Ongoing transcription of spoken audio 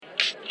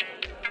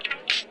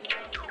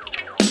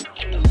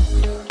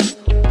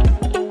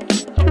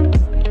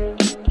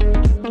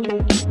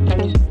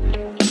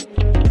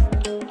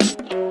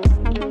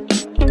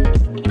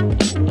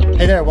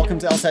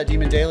LSAT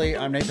Demon Daily.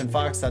 I'm Nathan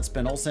Fox. That's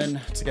Ben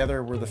Olson.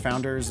 Together, we're the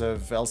founders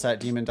of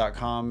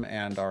LSATdemon.com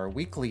and our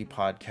weekly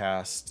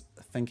podcast,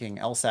 Thinking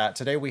LSAT.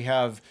 Today, we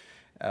have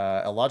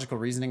a logical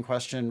reasoning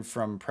question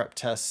from Prep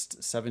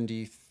Test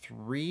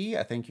 73.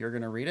 I think you're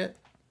going to read it.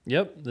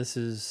 Yep. This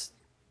is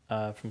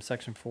from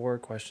Section 4,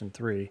 Question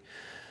 3.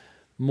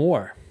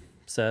 Moore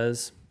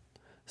says,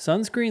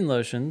 sunscreen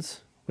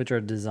lotions, which are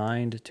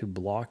designed to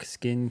block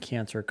skin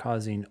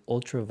cancer-causing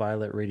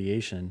ultraviolet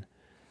radiation,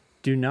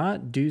 do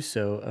not do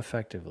so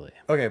effectively.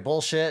 Okay,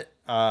 bullshit.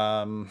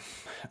 I'm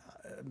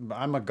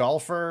a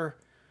golfer.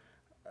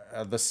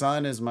 The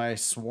sun is my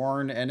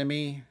sworn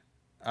enemy.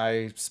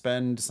 I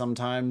spend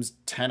sometimes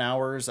 10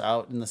 hours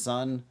out in the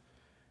sun,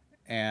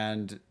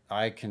 and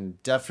I can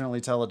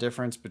definitely tell a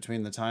difference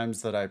between the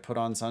times that I put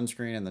on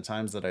sunscreen and the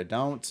times that I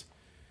don't.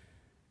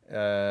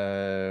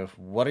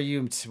 What do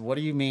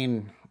you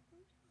mean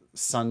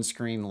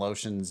sunscreen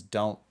lotions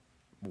don't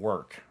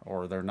work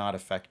or they're not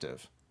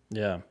effective?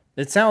 Yeah.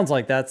 It sounds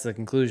like that's the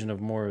conclusion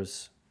of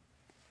Moore's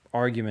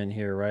argument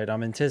here, right?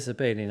 I'm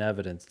anticipating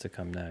evidence to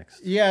come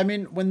next. Yeah, I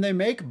mean, when they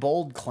make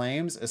bold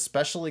claims,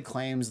 especially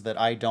claims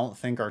that I don't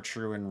think are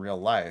true in real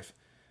life,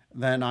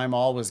 then I'm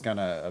always going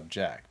to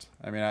object.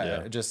 I mean,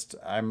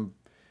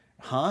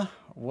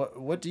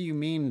 What do you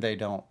mean they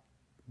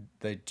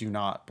do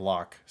not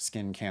block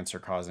skin cancer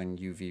causing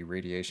UV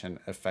radiation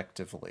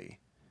effectively?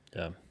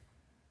 Yeah.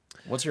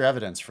 What's your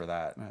evidence for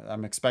that?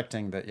 I'm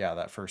expecting that,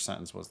 that first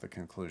sentence was the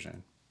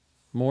conclusion.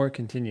 Moore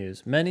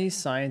continues, many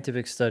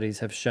scientific studies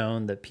have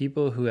shown that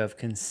people who have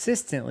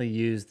consistently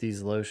used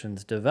these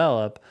lotions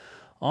develop,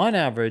 on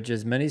average,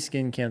 as many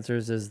skin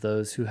cancers as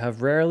those who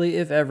have rarely,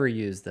 if ever,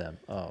 used them.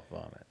 Oh,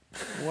 vomit.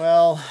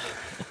 Well,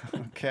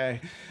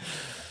 okay.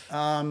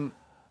 I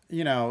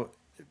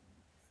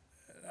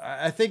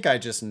think I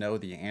just know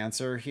the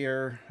answer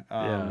here.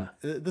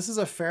 This is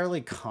a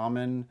fairly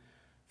common,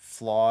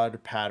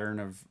 flawed pattern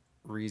of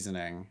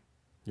reasoning.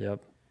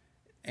 Yep.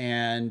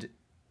 And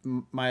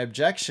my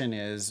objection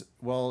is,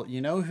 well,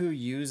 you know who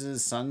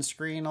uses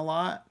sunscreen a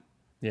lot?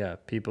 Yeah,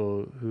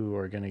 people who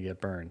are going to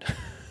get burned.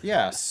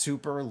 Yeah,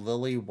 super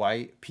lily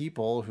white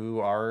people who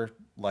are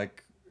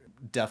like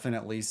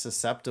definitely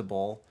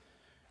susceptible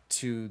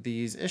to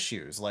these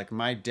issues. Like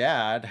my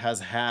dad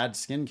has had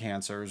skin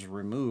cancers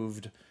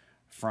removed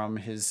from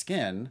his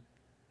skin.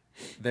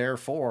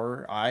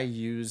 Therefore, I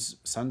use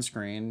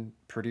sunscreen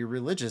pretty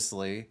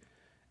religiously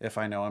if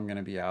I know I'm going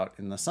to be out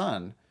in the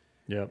sun.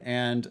 Yep.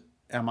 And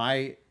am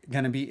I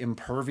going to be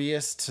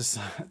impervious to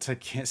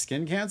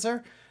skin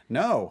cancer?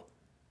 No.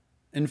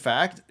 In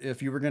fact,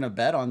 if you were going to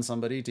bet on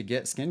somebody to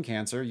get skin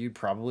cancer, you'd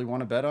probably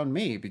want to bet on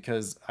me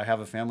because I have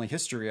a family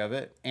history of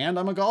it and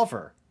I'm a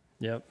golfer.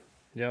 Yep.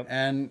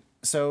 And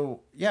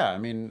so, I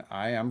mean,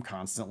 I am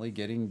constantly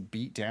getting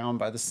beat down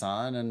by the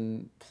sun,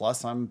 and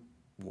plus I'm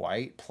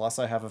white, plus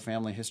I have a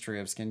family history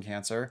of skin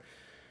cancer.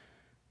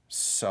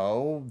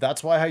 So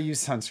that's why I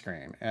use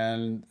sunscreen.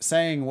 And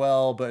saying,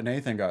 well, but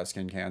Nathan got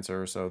skin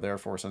cancer, so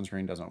therefore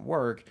sunscreen doesn't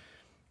work,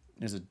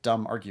 is a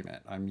dumb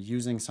argument. I'm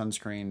using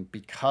sunscreen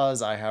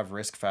because I have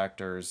risk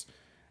factors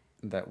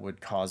that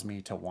would cause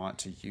me to want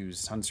to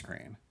use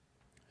sunscreen.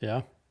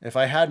 Yeah. If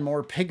I had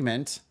more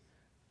pigment,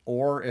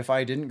 or if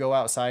I didn't go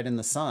outside in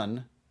the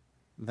sun,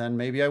 then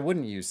maybe I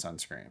wouldn't use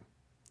sunscreen.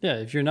 Yeah,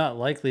 if you're not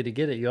likely to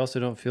get it, you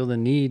also don't feel the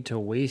need to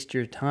waste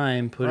your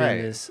time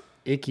putting this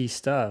icky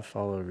stuff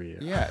all over you.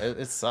 Yeah,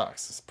 it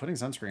sucks. Putting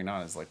sunscreen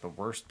on is like the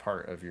worst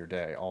part of your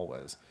day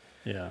always.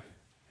 Yeah.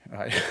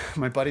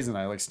 My buddies and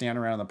I like stand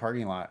around in the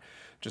parking lot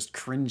just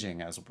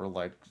cringing as we're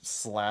like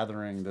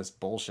slathering this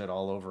bullshit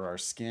all over our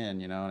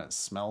skin, and it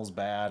smells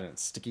bad and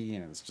it's sticky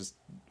and it's just,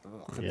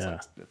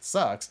 it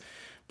sucks.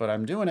 But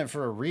I'm doing it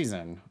for a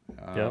reason.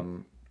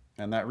 And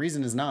that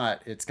reason is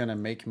not, it's going to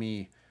make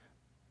me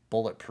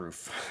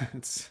bulletproof.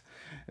 It's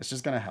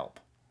just going to help.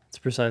 It's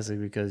precisely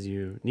because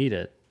you need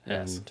it.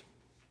 Yes. And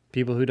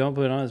people who don't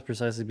put it on is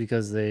precisely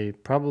because they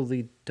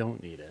probably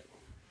don't need it.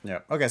 Yeah.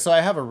 Okay. So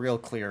I have a real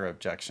clear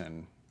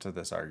objection to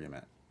this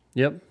argument.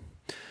 Yep.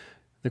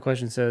 The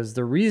question says,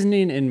 the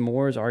reasoning in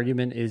Moore's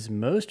argument is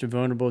most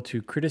vulnerable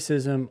to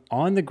criticism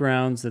on the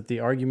grounds that the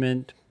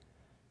argument...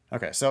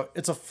 Okay, so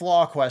it's a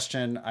flaw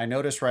question. I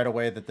noticed right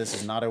away that this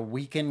is not a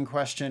weaken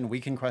question.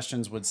 Weaken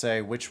questions would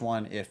say which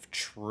one, if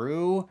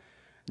true,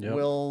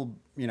 will,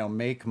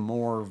 make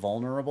more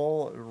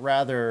vulnerable.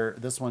 Rather,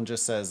 this one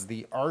just says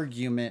the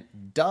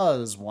argument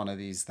does one of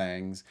these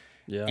things,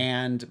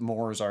 and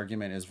Moore's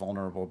argument is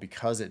vulnerable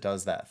because it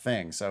does that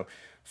thing. So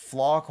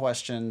flaw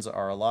questions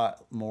are a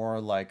lot more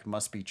like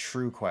must be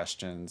true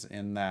questions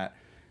in that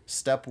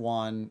step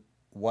one,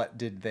 what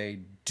did they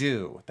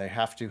do? They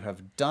have to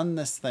have done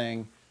this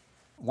thing.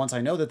 Once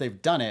I know that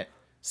they've done it,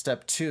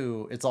 step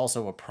two, it's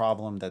also a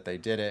problem that they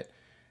did it.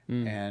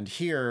 And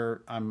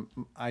here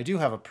I do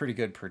have a pretty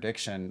good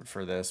prediction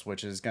for this,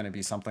 which is going to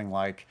be something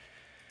like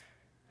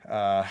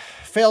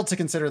failed to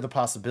consider the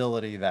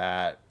possibility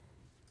that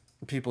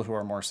people who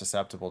are more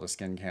susceptible to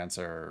skin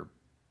cancer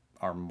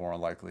are more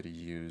likely to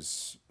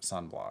use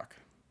sunblock.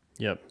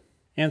 Yep.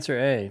 Answer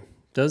A.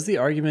 Does the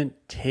argument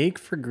take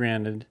for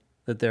granted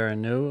that there are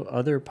no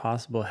other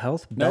possible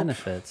health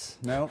benefits.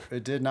 Nope,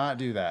 it did not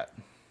do that.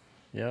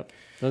 Yep.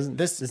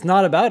 It's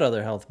not about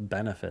other health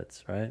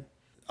benefits, right?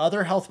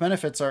 Other health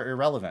benefits are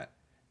irrelevant.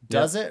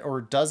 Does it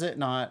or does it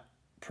not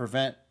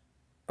prevent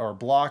or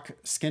block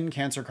skin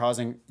cancer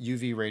causing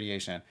UV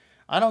radiation?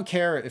 I don't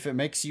care if it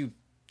makes you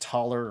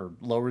taller or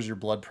lowers your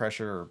blood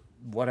pressure or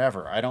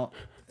whatever.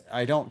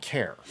 I don't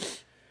care.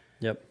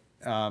 Yep.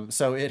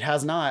 So it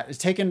has not. It's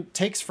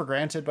takes for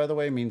granted, by the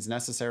way, means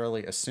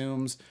necessarily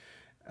assumes.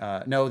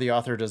 No, the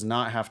author does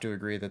not have to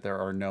agree that there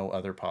are no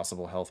other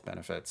possible health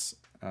benefits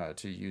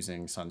to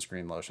using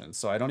sunscreen lotions.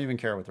 So I don't even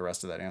care what the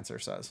rest of that answer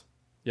says.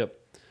 Yep.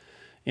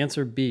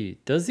 Answer B.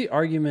 Does the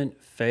argument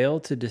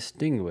fail to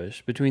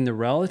distinguish between the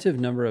relative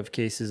number of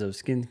cases of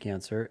skin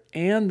cancer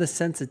and the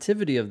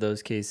sensitivity of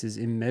those cases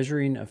in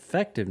measuring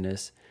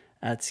effectiveness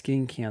at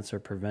skin cancer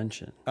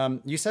prevention?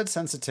 You said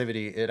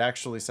sensitivity. It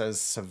actually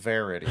says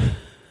severity.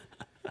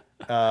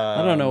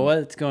 I don't know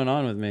what's going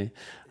on with me.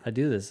 I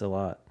do this a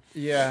lot.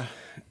 Yeah.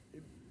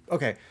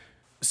 Okay.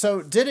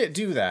 So did it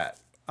do that?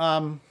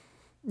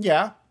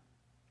 Yeah.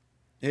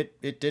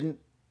 It didn't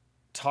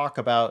talk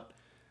about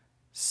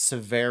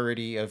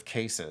severity of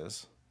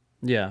cases.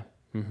 Yeah.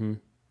 Mm-hmm.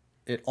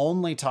 It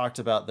only talked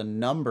about the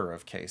number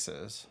of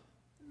cases.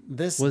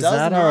 This was does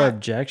that not, our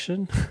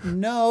objection?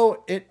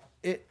 No, it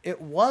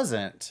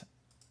wasn't.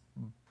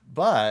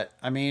 But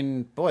I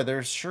mean, boy,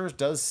 there sure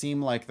does seem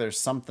like there's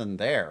something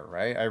there,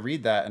 right? I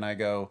read that and I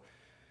go,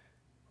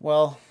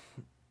 well,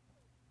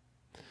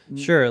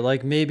 sure,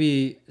 like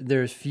maybe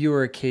there's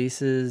fewer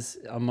cases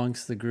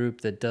amongst the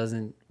group that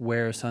doesn't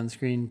wear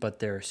sunscreen, but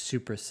they're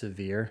super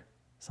severe,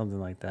 something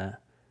like that.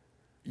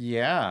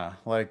 Yeah,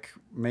 like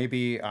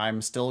maybe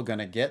I'm still going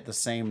to get the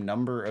same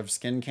number of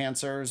skin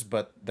cancers,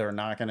 but they're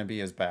not going to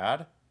be as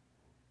bad.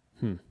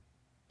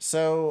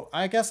 So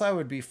I guess I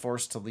would be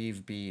forced to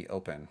leave B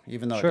open,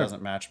 even though it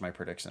doesn't match my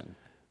prediction.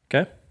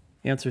 Okay.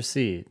 Answer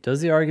C. Does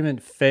the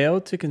argument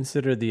fail to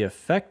consider the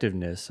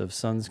effectiveness of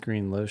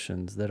sunscreen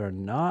lotions that are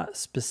not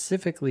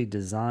specifically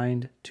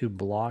designed to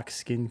block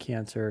skin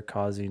cancer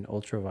causing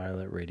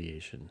ultraviolet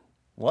radiation?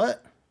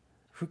 What?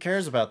 Who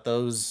cares about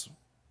those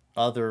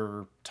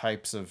other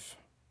types of...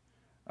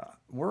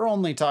 we're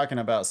only talking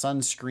about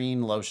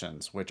sunscreen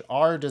lotions, which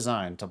are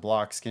designed to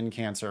block skin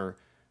cancer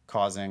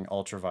causing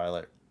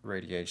ultraviolet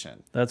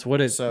radiation. That's what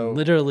it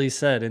literally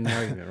said in the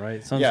argument,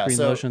 right? Sunscreen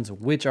lotions,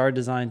 which are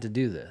designed to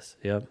do this.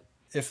 Yep.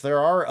 If there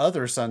are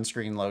other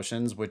sunscreen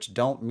lotions which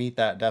don't meet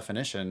that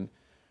definition,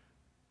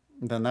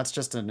 then that's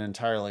just an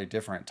entirely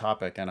different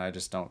topic, and I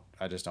just don't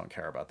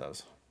care about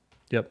those.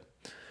 Yep.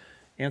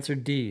 Answer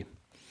D.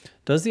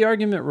 Does the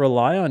argument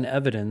rely on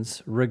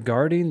evidence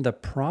regarding the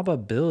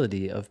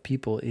probability of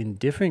people in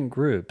different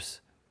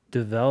groups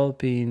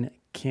developing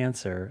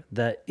cancer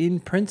that in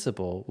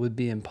principle would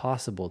be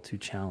impossible to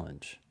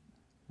challenge?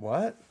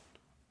 What?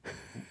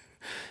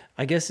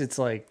 I guess it's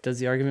like, does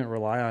the argument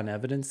rely on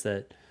evidence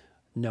that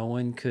no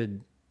one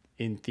could,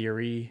 in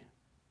theory,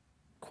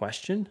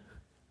 question?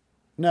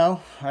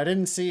 No, I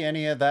didn't see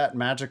any of that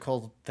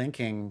magical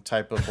thinking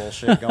type of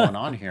bullshit going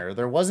on here.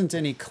 There wasn't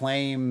any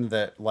claim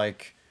that,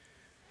 like,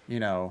 you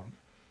know,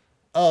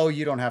 oh,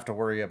 you don't have to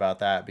worry about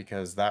that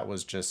because that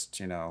was just,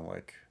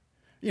 like,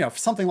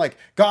 something like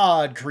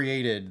God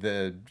created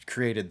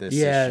this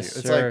issue.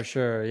 It's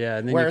sure, yeah.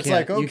 And then where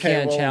you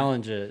can't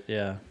challenge it,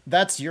 yeah.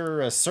 That's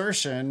your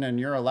assertion, and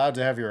you're allowed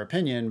to have your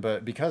opinion,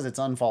 but because it's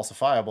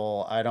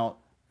unfalsifiable, I don't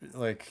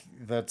like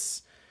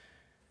that's.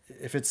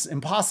 If it's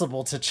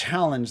impossible to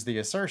challenge the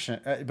assertion,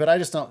 but I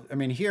just don't. I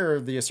mean, here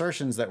the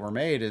assertions that were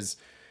made is,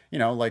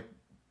 like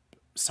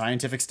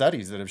scientific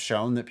studies that have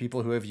shown that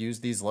people who have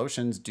used these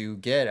lotions do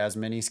get as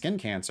many skin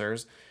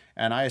cancers.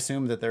 And I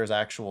assume that there's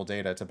actual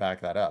data to back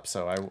that up.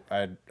 So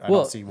I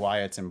don't see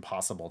why it's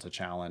impossible to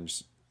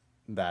challenge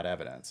that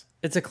evidence.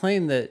 It's a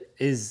claim that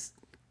is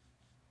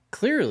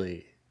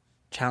clearly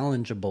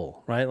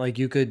challengeable, right? Like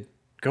you could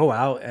go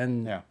out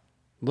and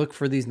look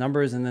for these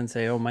numbers and then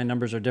say, oh, my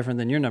numbers are different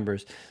than your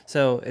numbers.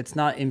 So it's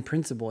not in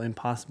principle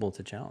impossible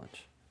to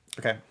challenge.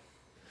 Okay.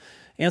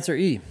 Answer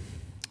E.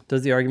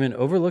 Does the argument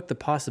overlook the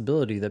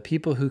possibility that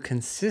people who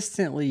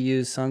consistently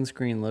use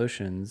sunscreen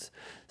lotions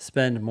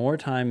spend more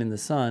time in the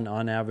sun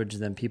on average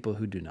than people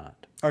who do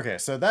not? Okay,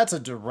 so that's a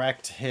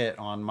direct hit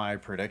on my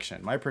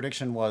prediction. My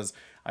prediction was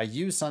I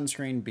use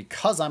sunscreen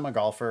because I'm a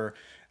golfer.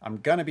 I'm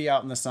going to be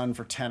out in the sun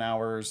for 10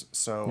 hours,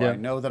 so I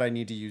know that I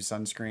need to use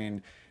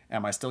sunscreen.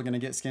 Am I still going to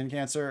get skin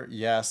cancer?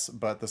 Yes,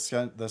 but the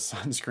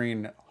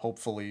sunscreen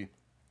hopefully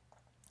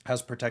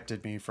has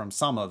protected me from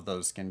some of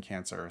those skin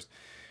cancers.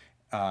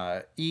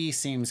 E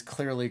seems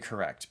clearly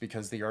correct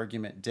because the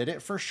argument did it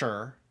for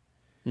sure,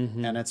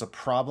 and it's a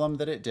problem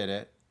that it did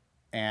it,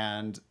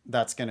 and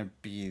that's going to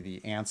be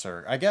the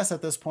answer. I guess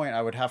at this point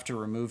I would have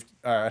to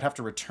I'd have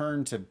to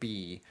return to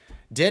B.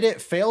 Did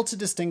it fail to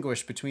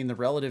distinguish between the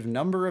relative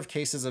number of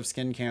cases of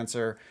skin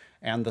cancer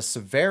and the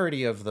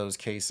severity of those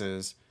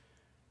cases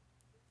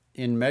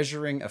in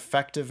measuring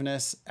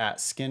effectiveness at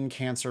skin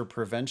cancer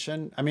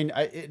prevention? I mean,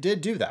 it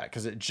did do that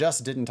because it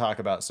just didn't talk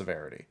about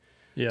severity.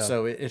 Yeah.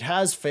 So it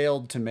has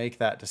failed to make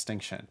that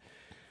distinction.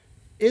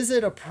 Is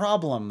it a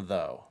problem,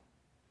 though?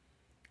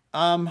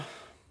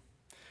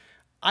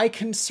 I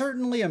can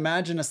certainly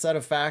imagine a set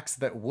of facts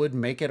that would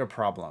make it a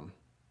problem,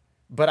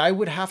 but I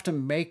would have to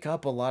make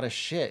up a lot of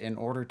shit in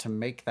order to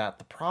make that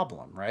the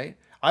problem, right?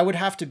 I would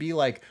have to be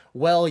like,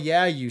 well,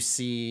 yeah, you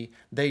see,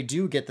 they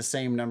do get the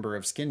same number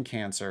of skin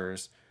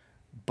cancers,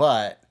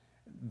 but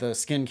the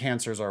skin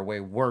cancers are way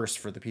worse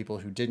for the people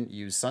who didn't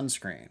use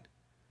sunscreen.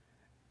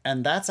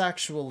 And that's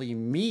actually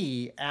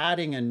me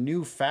adding a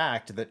new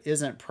fact that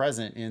isn't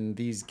present in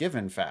these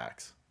given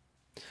facts.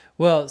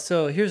 Well,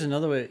 so here's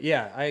another way.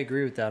 Yeah, I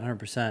agree with that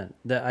 100%.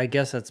 That I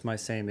guess that's my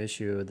same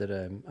issue that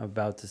I'm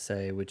about to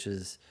say, which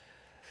is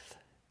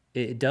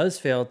it does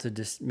fail to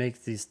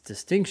make this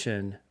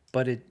distinction,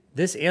 but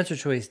this answer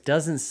choice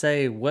doesn't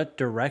say what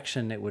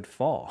direction it would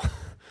fall.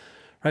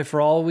 Right?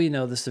 For all we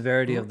know, the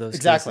severity of those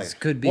cases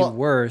could be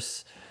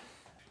worse.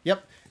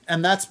 Yep.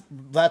 And that's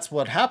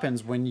what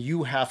happens when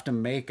you have to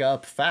make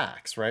up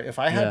facts, right? If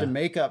I had to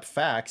make up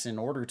facts in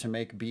order to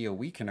make B a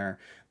weakener,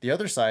 the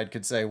other side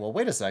could say, well,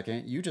 wait a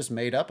second, you just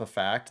made up a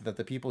fact that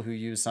the people who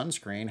use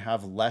sunscreen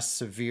have less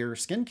severe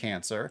skin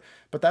cancer,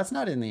 but that's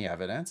not in the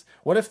evidence.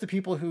 What if the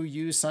people who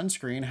use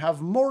sunscreen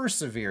have more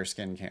severe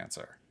skin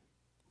cancer?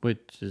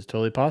 Which is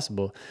totally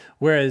possible.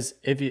 Whereas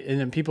and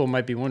then people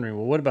might be wondering,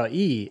 well, what about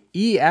E?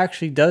 E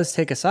actually does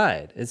take a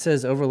side. It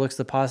says overlooks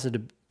the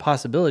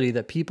possibility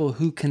that people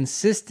who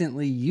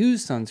consistently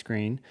use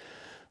sunscreen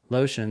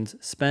lotions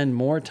spend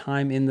more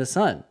time in the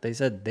sun. They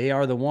said they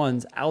are the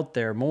ones out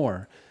there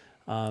more.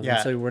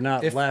 So we're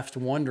not left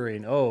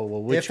wondering, oh,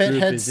 well, which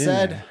group is in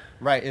there?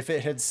 Right. If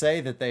it had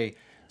said that they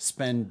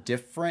spend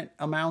different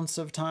amounts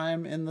of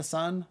time in the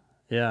sun.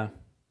 Yeah.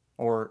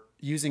 Or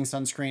using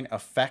sunscreen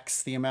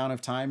affects the amount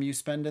of time you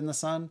spend in the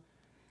sun,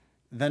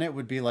 then it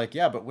would be like,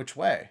 yeah, but which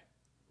way?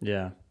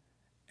 Yeah.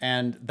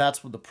 And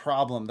that's what the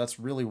problem, that's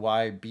really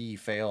why B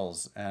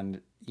fails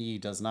and E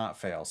does not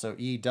fail. So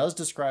E does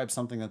describe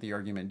something that the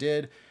argument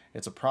did.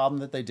 It's a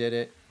problem that they did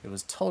it. It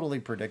was totally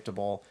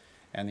predictable.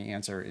 And the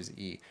answer is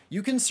E.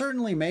 You can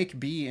certainly make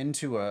B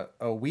into a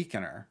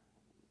weakener.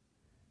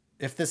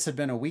 If this had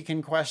been a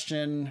weaken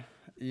question,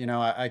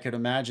 I could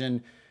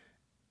imagine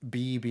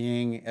B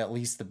being at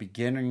least the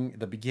beginning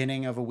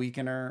of a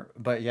weakener.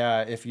 But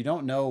yeah, if you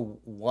don't know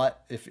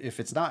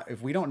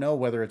if we don't know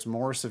whether it's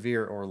more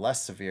severe or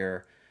less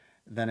severe,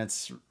 then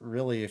it's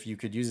really, if you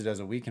could use it as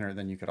a weakener,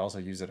 then you could also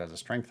use it as a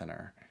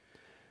strengthener.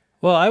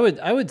 Well, I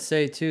would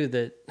say too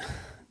that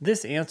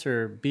this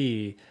answer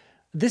B,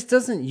 this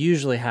doesn't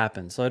usually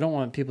happen. So I don't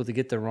want people to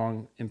get the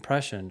wrong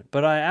impression,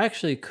 but I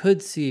actually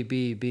could see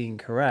B being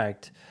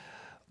correct,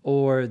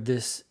 or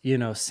this,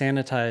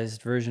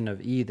 sanitized version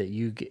of E that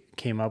you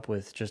came up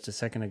with just a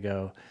second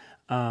ago,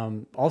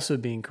 also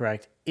being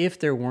correct if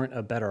there weren't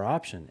a better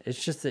option.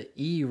 It's just that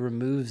E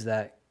removes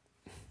that.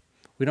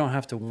 We don't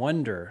have to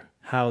wonder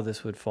how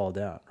this would fall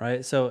down,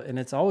 right? So, and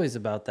it's always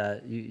about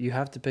that. You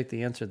have to pick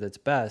the answer that's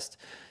best.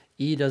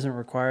 E doesn't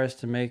require us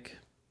to make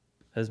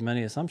as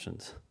many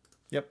assumptions.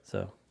 Yep. So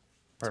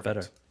it's Perfect.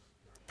 better.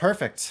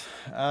 Perfect.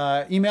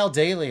 Email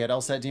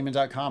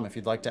daily@lsatdemon.com if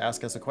you'd like to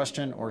ask us a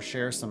question or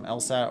share some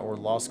LSAT or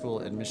law school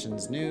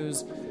admissions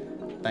news.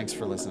 Thanks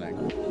for listening.